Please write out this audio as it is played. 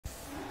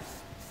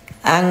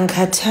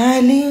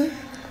Angikhathali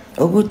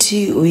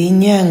ukuthi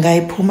uyinyanga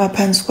iphuma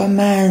phansi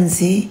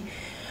kwamanzi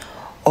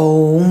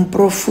or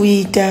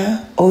umprofita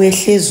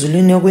owehle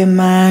ezulwini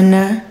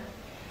kwemana.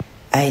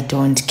 I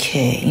don't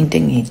care. Into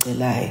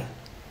engiyicelayo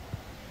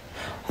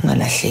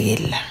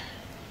ungalahlekeli la.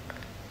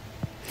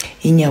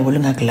 Inyawo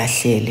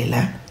lingakulahlele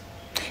la.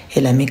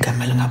 Elami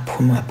igama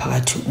lingaphumi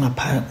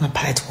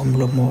ngaphakathi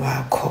komlomo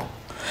wakho.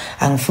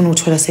 Angifuni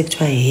ukuthola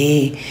sekuthiwa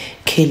hey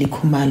Kelly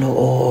Khumalo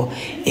or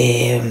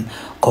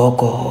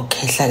gogo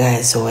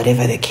kehlakazi or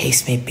whatever the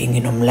case may be,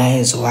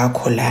 nginomlayezo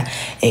wakho la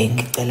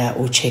ngicela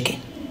ucheke.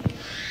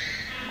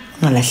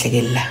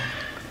 Ngalahlekeli la.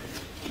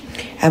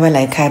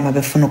 Abala ekhaya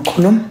mabefuna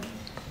ukukhuluma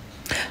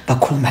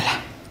bakhuluma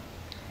la.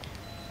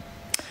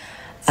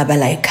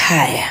 Abala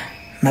ekhaya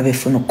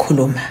mabefuna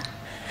ukukhuluma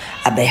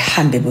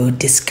abayihambe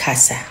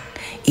beyodiscussa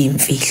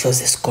imfihlo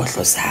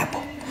zesigodlo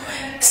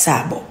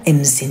sabo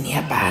emzini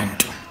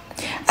yabantu.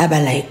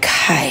 Abala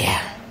ekhaya,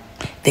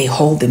 they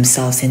hold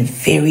themselves in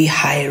very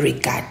high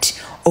regard.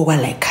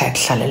 Okwala ekhaya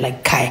kuhlala la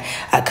ekhaya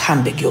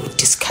akuhambe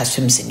kuyodiscuss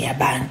emzini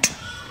yabantu.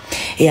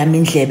 Eyami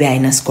indlebe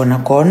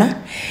ayinasigona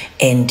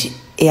and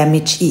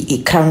eyami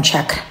i-crown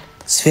chakra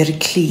is very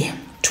clear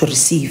to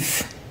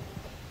receive.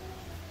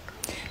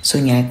 So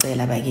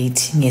ngiyacela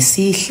bakithi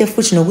ngesihle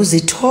futhi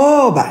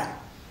nokuzithoba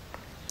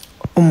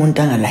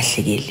umuntu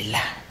angalahlekeli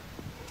la.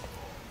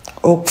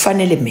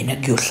 Okufanele mina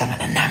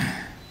kuyohlangana nami.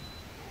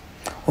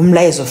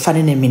 Umlayezo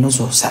ofanele mina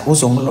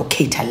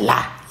uzongilocate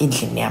la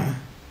endlini yami.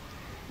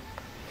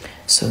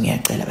 So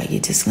ngiyacela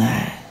bakithi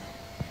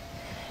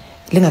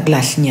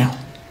lingakulahli inyawo.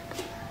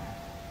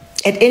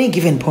 At any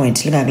given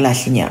point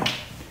lingakulahli inyawo.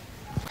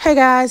 Hey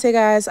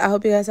guys, I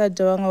hope you guys are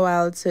doing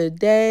well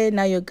today.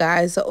 Now you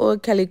guys,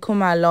 Kelly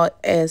Khumalo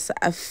is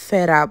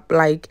fed up.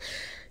 Like,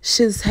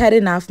 she's had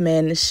enough,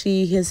 man.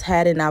 She has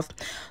had enough.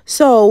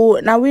 So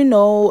now we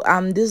know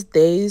these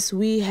days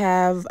we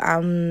have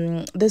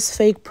this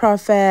fake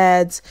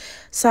prophets.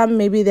 Some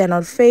maybe they're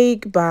not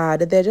fake,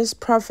 but they're just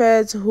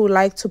prophets who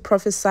like to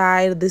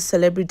prophesy these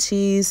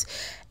celebrities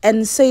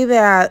and say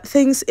their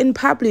things in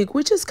public,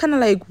 which is kind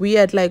of like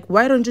weird. Like,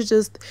 why don't you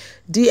just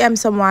DM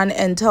someone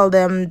and tell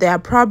them their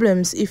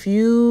problems if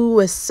you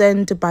were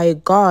sent by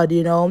God,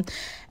 you know?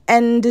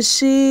 And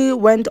she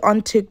went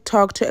on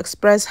TikTok to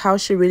express how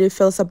she really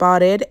feels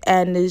about it.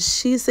 And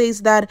she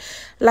says that,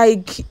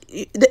 like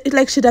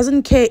she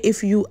doesn't care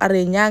if you are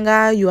a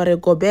nyanga, you are a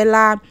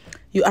gobela,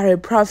 you are a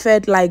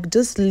prophet. Like,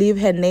 just leave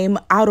her name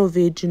out of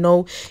it, you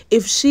know.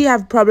 If she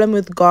have problem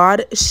with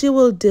God, she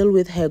will deal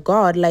with her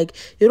God. Like,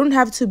 you don't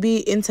have to be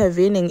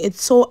intervening.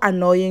 It's so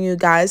annoying, you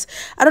guys.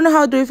 I don't know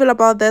how do you feel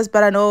about this,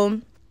 but I know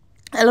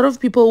a lot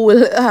of people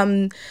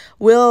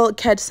will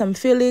catch some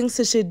feelings.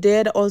 So she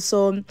did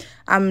also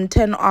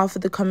turn off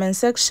the comment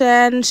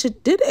section. She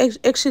did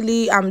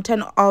actually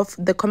turn off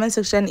the comment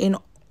section in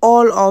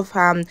all of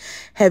her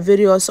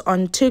videos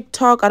on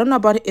TikTok. I don't know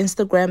about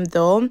Instagram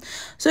though.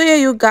 So yeah,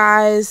 you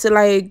guys,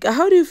 like,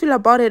 how do you feel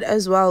about it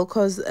as well?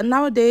 Because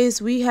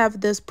nowadays we have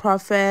this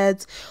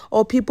prophets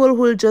or people who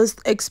will just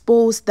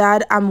expose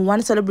that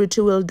one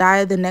celebrity will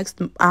die the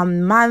next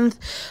month,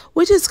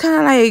 which is kind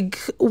of like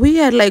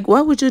weird. Like,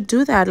 why would you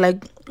do that?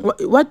 Like,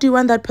 what do you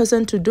want that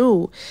person to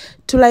do?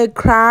 To like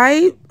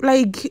cry?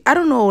 Like, I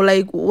don't know.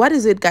 Like, what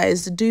is it,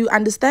 guys? Do you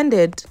understand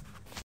it?